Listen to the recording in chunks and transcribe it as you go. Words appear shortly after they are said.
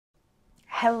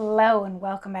Hello and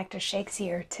welcome back to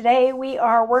Shakesyear. Today we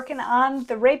are working on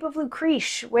The Rape of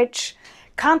Lucrece, which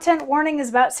content warning is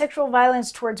about sexual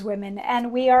violence towards women,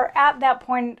 and we are at that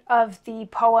point of the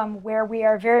poem where we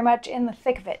are very much in the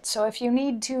thick of it. So if you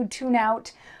need to tune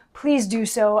out, please do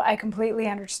so. I completely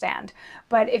understand.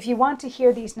 But if you want to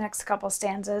hear these next couple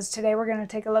stanzas, today we're going to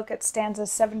take a look at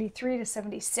stanzas 73 to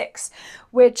 76,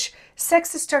 which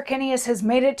Sextus Tarquinius has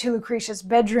made it to Lucretia's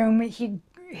bedroom.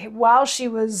 While she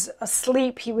was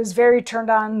asleep, he was very turned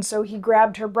on, so he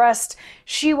grabbed her breast.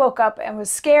 She woke up and was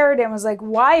scared and was like,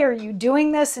 "Why are you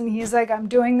doing this?" And he's like, "I'm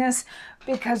doing this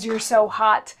because you're so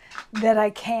hot that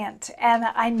I can't. And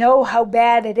I know how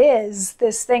bad it is,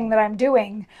 this thing that I'm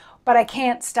doing, but I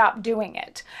can't stop doing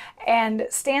it." And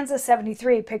stanza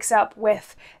 73 picks up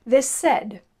with, "This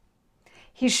said,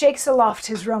 he shakes aloft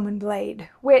his Roman blade,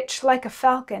 which, like a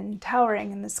falcon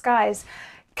towering in the skies,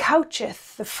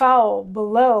 coucheth the fowl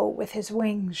below with his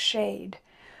wings' shade,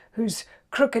 whose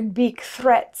crooked beak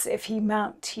threats if he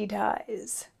mount he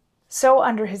dies. So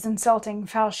under his insulting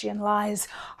falchion lies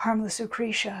harmless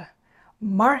Lucretia,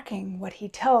 marking what he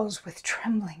tells with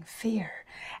trembling fear,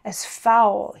 as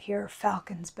fowl hear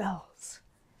falcons' bells.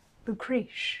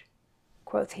 Lucrece,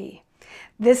 quoth he,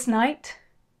 this night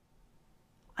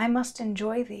I must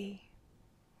enjoy thee.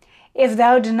 If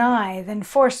thou deny, then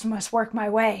forced must work my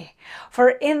way,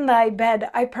 for in thy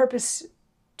bed I purpose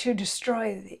to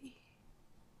destroy thee.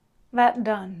 That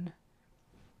done,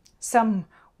 some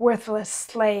worthless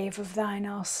slave of thine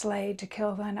I'll slay, to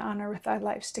kill thine honor with thy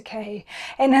life's decay,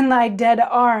 and in thy dead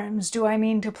arms do I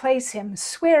mean to place him,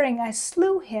 swearing I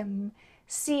slew him,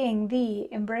 seeing thee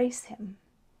embrace him.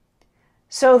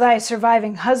 So thy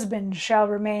surviving husband shall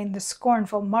remain the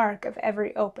scornful mark of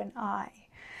every open eye.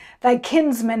 Thy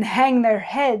kinsmen hang their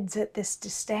heads at this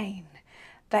disdain,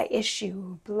 thy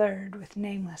issue blurred with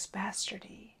nameless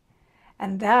bastardy,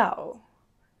 and thou,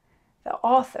 the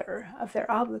author of their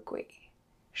obloquy,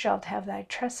 shalt have thy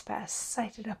trespass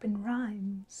cited up in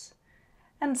rhymes,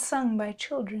 and sung by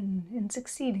children in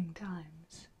succeeding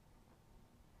times.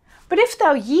 But if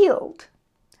thou yield,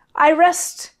 I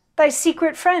rest thy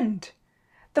secret friend.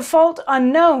 The fault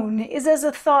unknown is as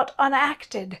a thought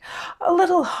unacted, a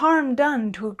little harm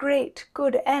done to a great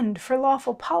good end, for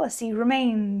lawful policy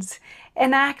remains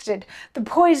enacted. The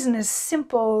poisonous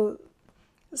simple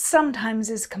sometimes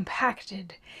is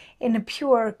compacted in a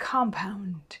pure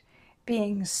compound,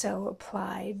 being so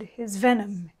applied, his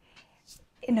venom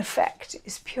in effect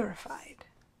is purified.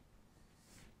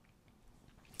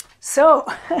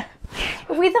 So,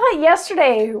 we thought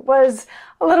yesterday was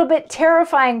a little bit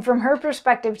terrifying from her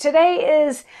perspective. Today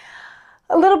is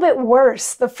a little bit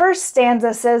worse. The first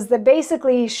stanza says that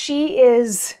basically she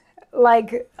is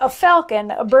like a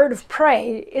falcon, a bird of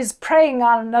prey, is preying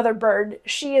on another bird.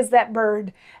 She is that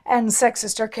bird, and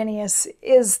Sextus Tarquinius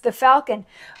is the falcon.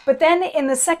 But then in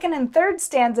the second and third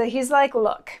stanza, he's like,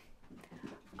 look,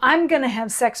 I'm going to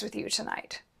have sex with you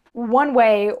tonight, one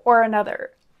way or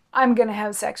another. I'm going to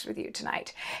have sex with you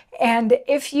tonight. And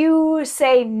if you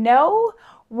say no,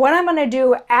 what I'm going to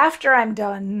do after I'm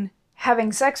done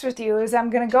having sex with you is I'm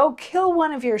going to go kill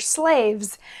one of your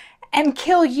slaves and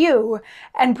kill you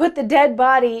and put the dead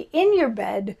body in your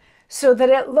bed so that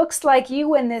it looks like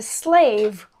you and this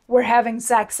slave were having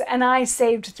sex and I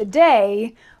saved the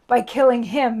day by killing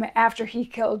him after he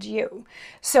killed you.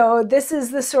 So this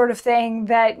is the sort of thing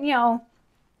that, you know,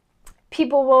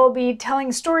 people will be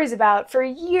telling stories about for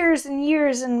years and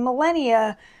years and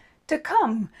millennia to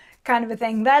come, kind of a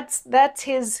thing. That's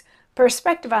his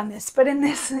perspective on this. But in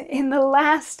the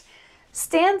last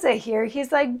stanza here, he's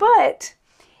like, but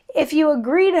if you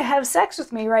agree to have sex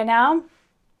with me right now,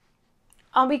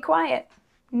 I'll be quiet.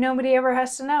 Nobody ever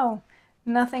has to know.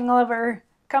 Nothing will ever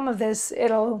come of this.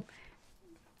 It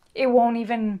won't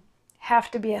even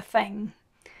have to be a thing.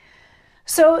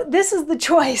 So this is the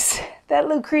choice that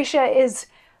Lucretia is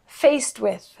faced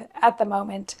with at the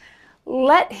moment.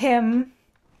 Let him,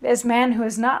 this man who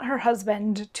is not her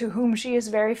husband, to whom she is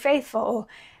very faithful,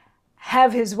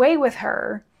 have his way with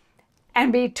her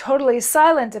and be totally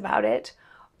silent about it,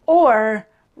 or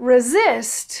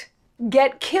resist,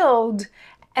 get killed,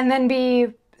 and then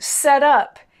be set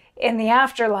up in the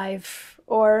afterlife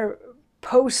or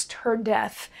post her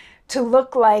death to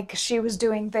look like she was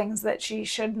doing things that she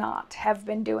should not have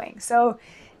been doing. So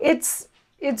it's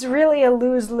really a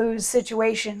lose-lose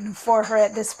situation for her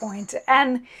at this point.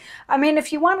 And I mean,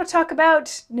 if you want to talk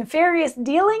about nefarious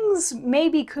dealings,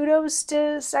 maybe kudos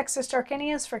to Sextus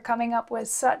Tarquinius for coming up with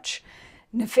such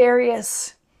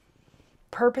nefarious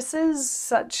purposes,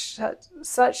 such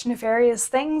nefarious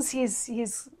things.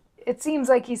 It seems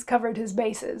like he's covered his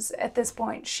bases at this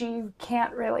point. She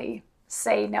can't really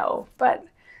say no, but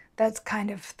that's kind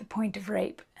of the point of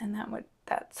rape, and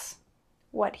that's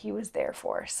what he was there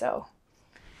for. So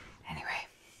anyway,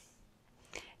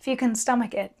 if you can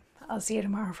stomach it, I'll see you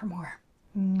tomorrow for more.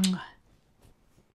 Mwah.